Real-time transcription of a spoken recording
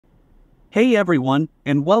Hey everyone,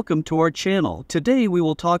 and welcome to our channel. Today we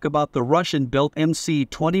will talk about the Russian-built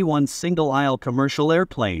MC-21 single-aisle commercial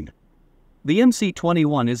airplane. The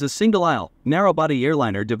MC-21 is a single-aisle, narrow-body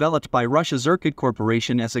airliner developed by Russia's Irkut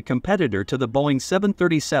Corporation as a competitor to the Boeing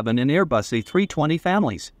 737 and Airbus A320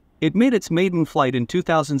 families. It made its maiden flight in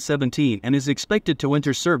 2017 and is expected to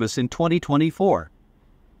enter service in 2024.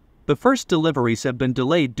 The first deliveries have been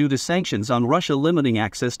delayed due to sanctions on Russia limiting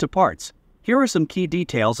access to parts. Here are some key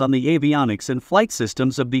details on the avionics and flight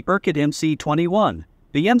systems of the Irkut MC-21.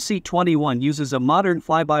 The MC-21 uses a modern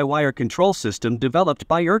fly-by-wire control system developed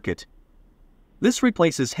by Irkut. This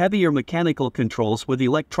replaces heavier mechanical controls with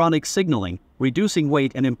electronic signaling, reducing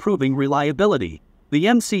weight and improving reliability. The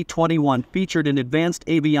MC-21 featured an advanced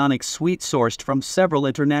avionics suite sourced from several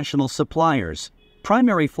international suppliers.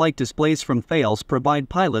 Primary flight displays from Thales provide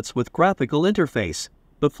pilots with graphical interface.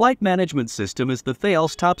 The flight management system is the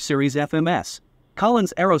Thales Top Series FMS.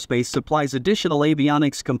 Collins Aerospace supplies additional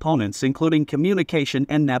avionics components including communication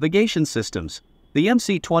and navigation systems. The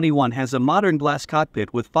MC-21 has a modern glass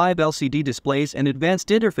cockpit with 5 LCD displays and advanced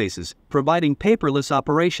interfaces, providing paperless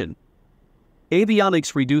operation.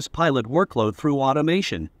 Avionics reduce pilot workload through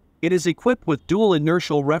automation. It is equipped with dual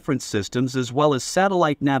inertial reference systems as well as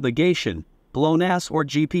satellite navigation, GLONASS or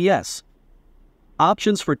GPS.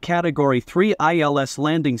 Options for Category 3 ILS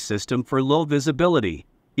landing system for low visibility.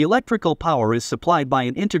 Electrical power is supplied by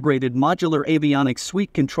an integrated modular avionics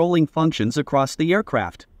suite controlling functions across the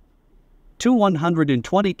aircraft. Two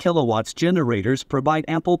 120 kilowatts generators provide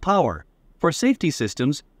ample power. For safety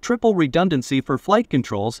systems, triple redundancy for flight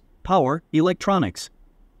controls, power, electronics.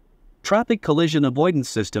 Traffic Collision Avoidance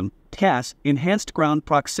System, TCAS, Enhanced Ground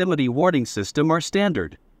Proximity Warning System are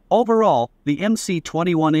standard. Overall, the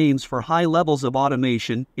MC-21 aims for high levels of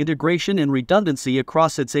automation, integration and redundancy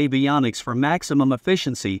across its avionics for maximum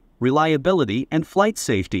efficiency, reliability and flight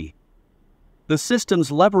safety. The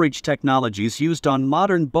systems leverage technologies used on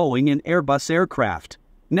modern Boeing and Airbus aircraft.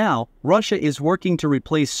 Now, Russia is working to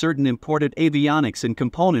replace certain imported avionics and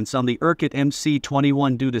components on the Irkut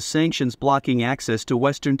MC-21 due to sanctions blocking access to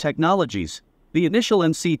Western technologies. The initial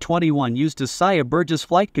MC-21 used a Saya Burgess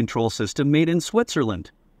flight control system made in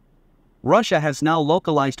Switzerland. Russia has now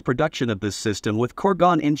localized production of this system with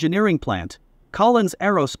Kurgan engineering plant. Collins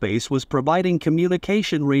Aerospace was providing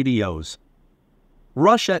communication radios.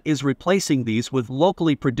 Russia is replacing these with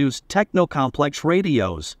locally produced techno-complex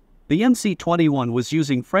radios. The MC-21 was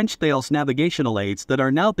using French Thales navigational aids that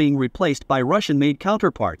are now being replaced by Russian-made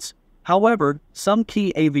counterparts. However, some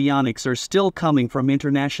key avionics are still coming from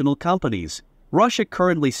international companies. Russia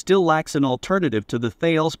currently still lacks an alternative to the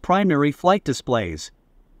Thales primary flight displays.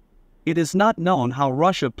 It is not known how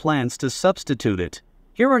Russia plans to substitute it.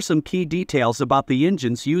 Here are some key details about the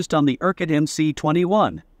engines used on the Irkut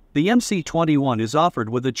MC-21. The MC-21 is offered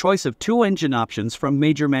with a choice of 2 engine options from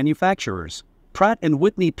major manufacturers. Pratt &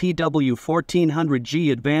 Whitney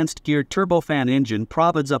PW1400G Advanced Geared Turbofan engine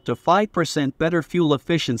provides up to 5% better fuel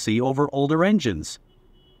efficiency over older engines.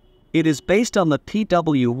 It is based on the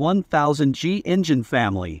PW1000G engine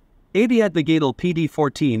family. Aviadvigatel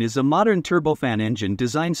PD-14 is a modern turbofan engine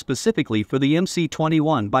designed specifically for the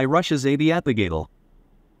MC-21 by Russia's Aviadvigatel.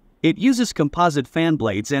 It uses composite fan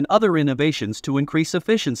blades and other innovations to increase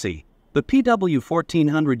efficiency. The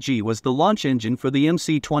PW1400G was the launch engine for the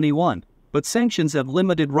MC-21, but sanctions have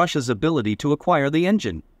limited Russia's ability to acquire the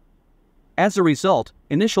engine. As a result,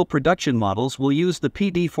 initial production models will use the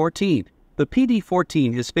PD-14. The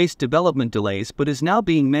PD-14 has faced development delays but is now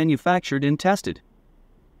being manufactured and tested.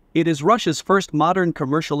 It is Russia's first modern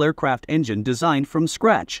commercial aircraft engine designed from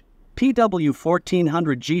scratch.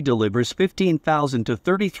 PW1400G delivers 15,000 to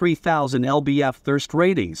 33,000 lbf thrust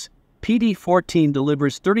ratings. PD-14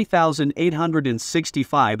 delivers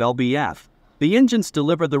 30,865 lbf. The engines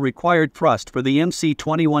deliver the required thrust for the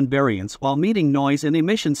MC-21 variants while meeting noise and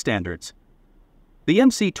emission standards. The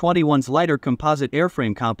MC-21's lighter composite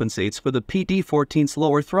airframe compensates for the PD-14's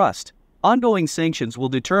lower thrust. Ongoing sanctions will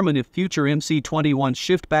determine if future MC-21s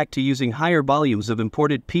shift back to using higher volumes of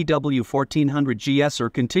imported PW1400GS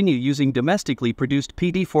or continue using domestically produced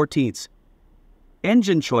PD-14s.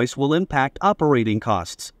 Engine choice will impact operating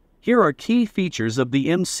costs. Here are key features of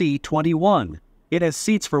the MC-21. It has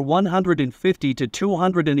seats for 150 to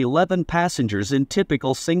 211 passengers in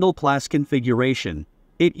typical single-class configuration.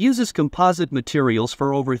 It uses composite materials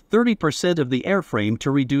for over 30% of the airframe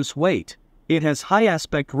to reduce weight. It has high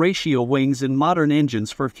aspect ratio wings and modern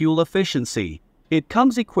engines for fuel efficiency. It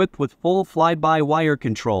comes equipped with full fly-by-wire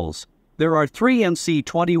controls. There are 3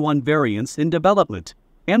 MC-21 variants in development.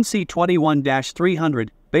 MC-21-300,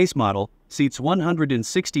 base model, seats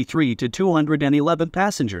 163 to 211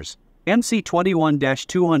 passengers.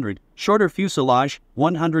 MC-21-200, shorter fuselage,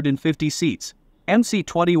 150 seats.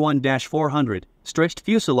 MC-21-400, stretched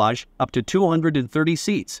fuselage, up to 230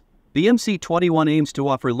 seats. The MC-21 aims to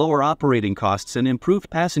offer lower operating costs and improved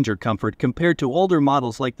passenger comfort compared to older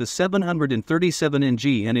models like the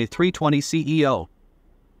 737NG and A320ceo.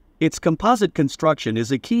 Its composite construction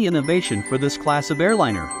is a key innovation for this class of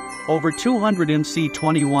airliner. Over 200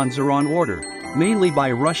 MC-21s are on order, mainly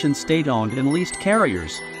by Russian state-owned and leased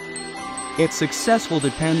carriers. Its success will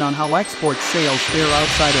depend on how export sales fare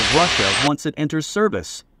outside of Russia once it enters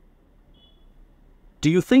service. Do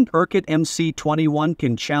you think Irkut MC-21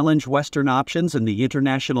 can challenge Western options in the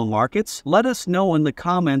international markets? Let us know in the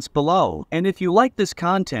comments below. And if you like this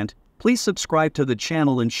content, please subscribe to the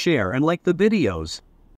channel and share and like the videos.